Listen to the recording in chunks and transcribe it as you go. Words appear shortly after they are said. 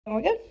Are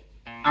we good?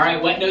 All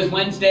right, Wet Nose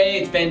Wednesday.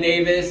 It's Ben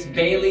Davis,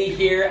 Bailey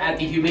here at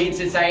the Humane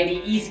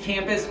Society East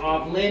Campus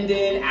off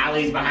Linden.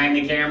 Allie's behind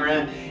the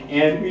camera,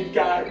 and we've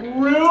got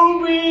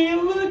Ruby.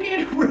 Look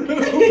at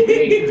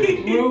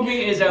Ruby.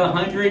 Ruby is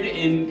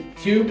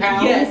 102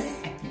 pounds. Yes.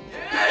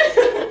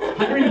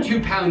 102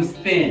 pounds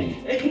thin.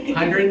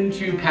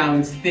 102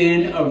 pounds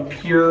thin of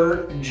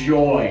pure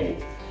joy.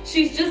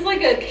 She's just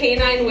like a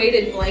canine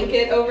weighted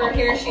blanket over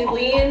here. She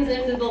leans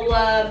into the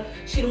love.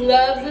 She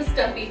loves a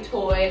stuffy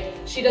toy.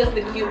 She does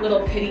the cute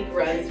little Pitty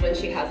grunts when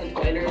she has a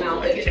toy in her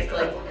mouth. It just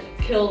like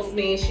kills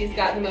me. She's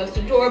got the most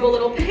adorable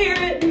little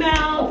parrot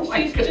mouth.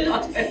 She's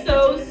just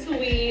so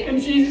sweet. And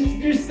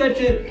she's just such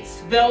a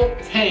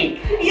svelte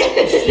tank.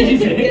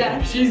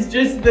 Yeah. She's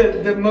just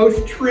the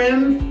most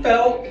trim,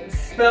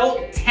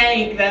 svelte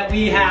tank that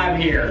we have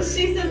here.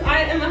 She says,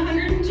 I am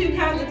 102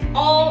 pounds. It's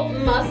all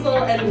muscle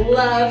and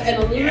love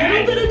and a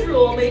little bit of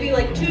drool, maybe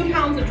like 2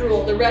 pounds of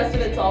drool. The rest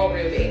of it's all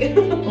Ruby.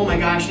 Oh my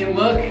gosh, and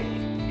look,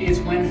 it's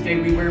Wednesday,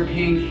 we wear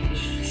pink.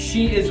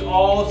 She is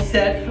all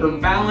set for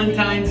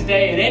Valentine's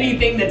Day and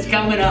anything that's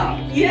coming up.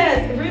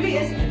 Yes, Ruby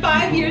is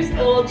 5 years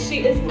old.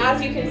 She is,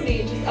 as you can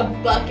see, just a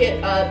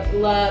bucket of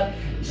love.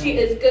 She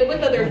is good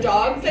with other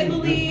dogs, I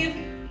believe.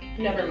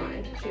 Never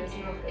mind, she is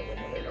not good with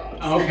other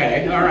dogs.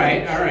 Okay, all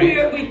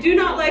right. We do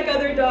not like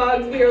other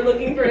dogs. We are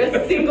looking for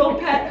a single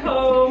pet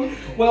home.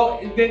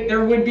 Well,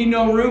 there would be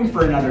no room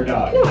for another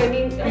dog. No, I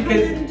mean,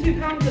 102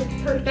 pounds of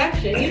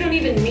perfection. You don't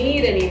even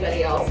need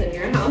anybody else in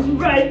your house.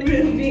 Right,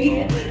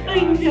 Ruby? I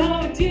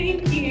know,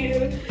 thank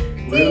you.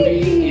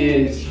 Ruby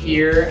is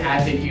here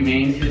at the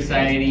Humane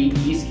Society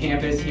East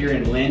Campus here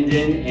in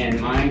Linden,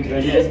 and my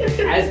goodness,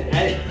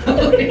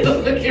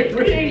 look at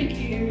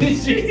Ruby.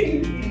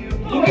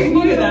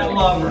 Look at that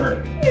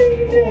lover.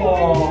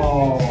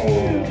 Oh.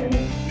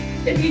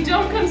 If you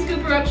don't come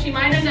scoop her up, she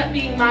might end up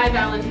being my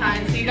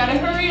Valentine, so you gotta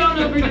hurry on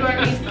over to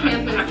our East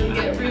Campus and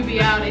get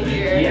Ruby out of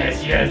here.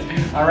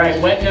 Yes. All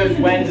right, Wet Nose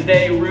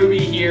Wednesday, Ruby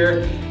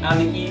here on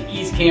the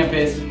East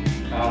Campus.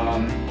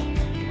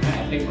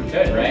 I think we're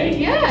good, right?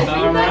 Yeah, I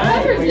think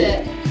that covers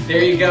it.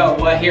 There you go.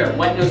 Well, here,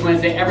 Wet Nose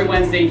Wednesday. Every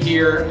Wednesday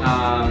here,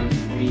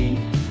 we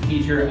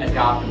feature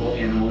adoptable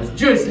animals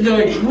just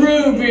like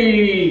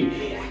Ruby.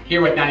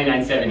 Here with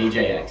 99.7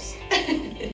 EJX.